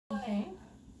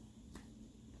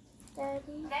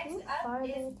Next up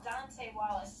is Dante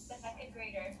Wallace, the second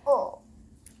grader. Oh.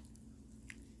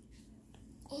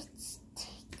 It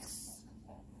sticks.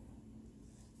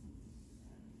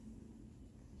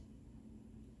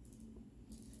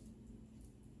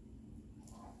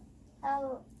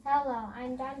 Hello,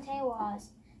 I'm Dante Wallace.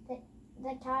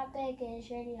 The topic is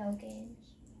video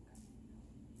games.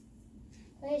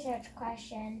 Research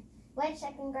question. Which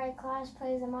second grade class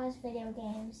plays the most video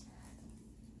games?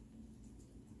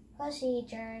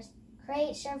 Procedures.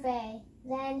 Create survey.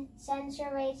 Then send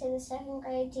survey to the second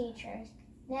grade teachers.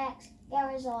 Next,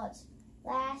 get results.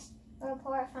 Last,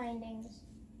 report findings.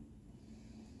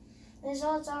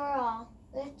 Results overall.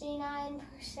 59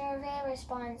 survey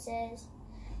responses.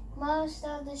 Most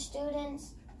of the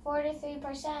students,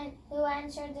 43%, who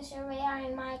answered the survey are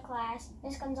in my class,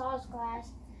 Miss Gonzalez's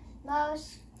class.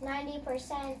 Most,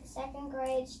 90%, second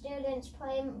grade students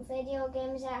play video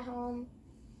games at home.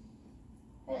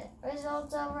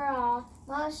 Results overall.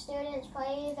 Most students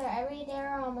play either every day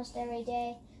or almost every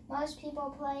day. Most people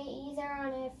play either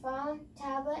on a phone,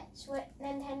 tablet,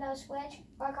 Nintendo Switch,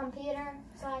 or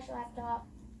computer/laptop.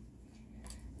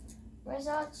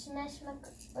 Results for Miss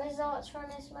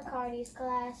McCarty's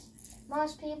class.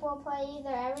 Most people play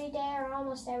either every day or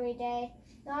almost every day.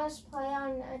 Most play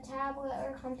on a tablet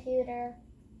or computer.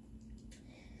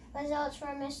 Results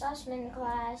for Miss Sussman's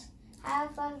class.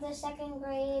 Half of the second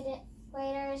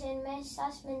graders in Miss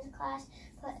Sussman's class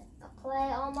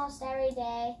play almost every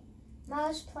day.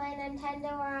 Most play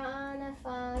Nintendo or on a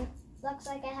phone. Looks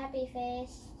like a happy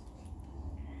face.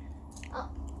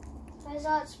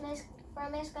 Results for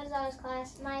Miss Gonzalez's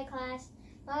class, my class.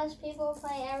 Most people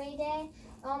play every day,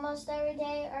 almost every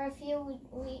day, or a few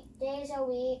days a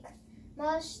week.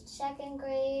 Most second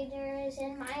graders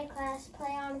in my class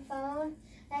play on phone,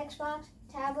 Xbox,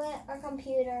 tablet, or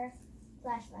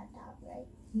computer/laptop, right?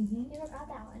 Mm-hmm. You forgot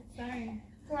that one. Sorry.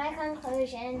 My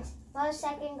conclusions. Most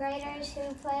second graders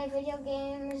who play video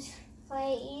games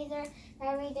play either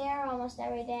every day or almost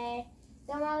every day.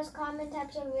 The most common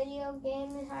types of video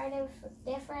games are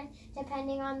different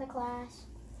depending on the class.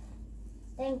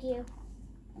 Thank you.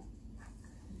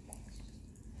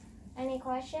 Any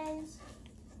questions?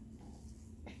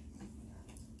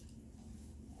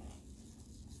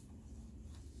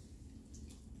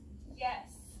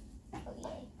 Yes. Oh,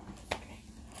 yay.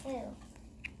 Ew.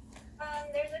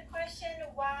 There's a question,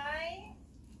 why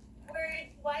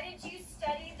did you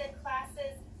study the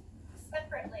classes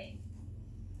separately?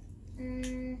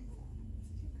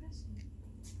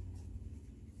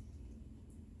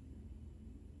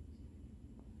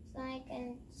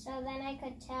 So then I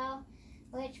could tell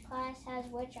which class has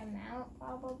which amount,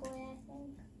 probably, I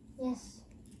think. Yes.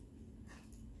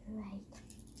 Right.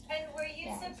 And were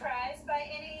you surprised by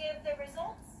any of the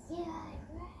results? Yeah, right.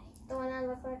 The one that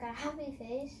looked like a happy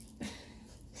face.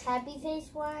 Happy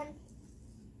face one.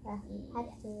 Happy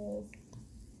face.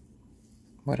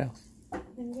 What else?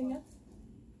 Anything else?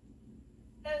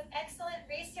 That was excellent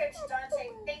research,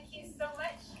 Dante. Thank you so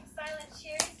much. Silent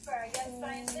cheers for our young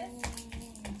scientists.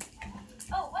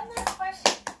 Oh, one last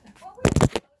question. What was the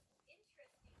most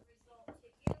interesting result to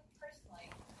you personally?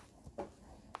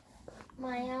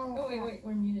 My own. Oh, wait,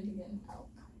 we're muted again. Oh.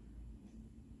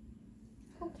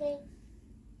 Okay.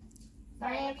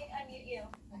 Sorry, let me unmute you.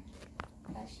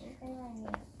 Question can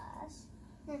unmute us.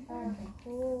 Okay.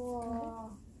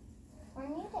 Cool. We're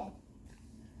muted.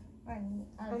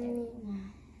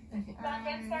 Okay.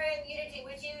 Dante, I'm sorry I muted you.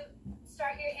 Would you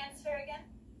start your answer again?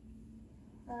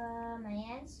 My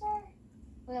answer?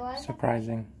 Wait, what was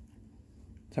Surprising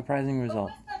result.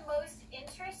 What was the most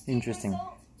interesting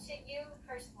result to you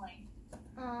personally?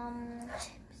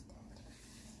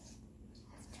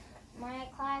 My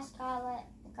class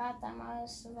got the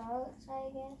most votes, I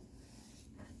guess.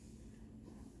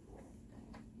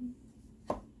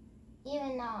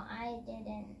 Even though I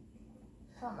didn't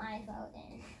put my vote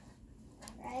in.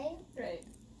 Right? Right.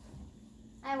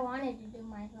 I wanted to do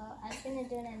my vote. I was gonna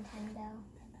do Nintendo.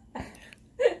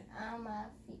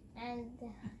 And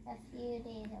a few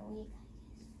days a week.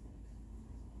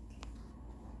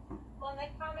 Well, in the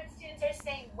comments, students are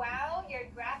saying, wow, your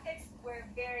graphics were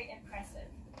very impressive.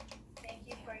 Thank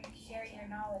you for sharing your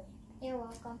knowledge. You're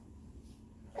welcome.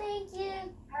 Thank you.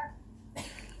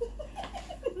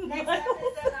 Next up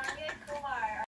is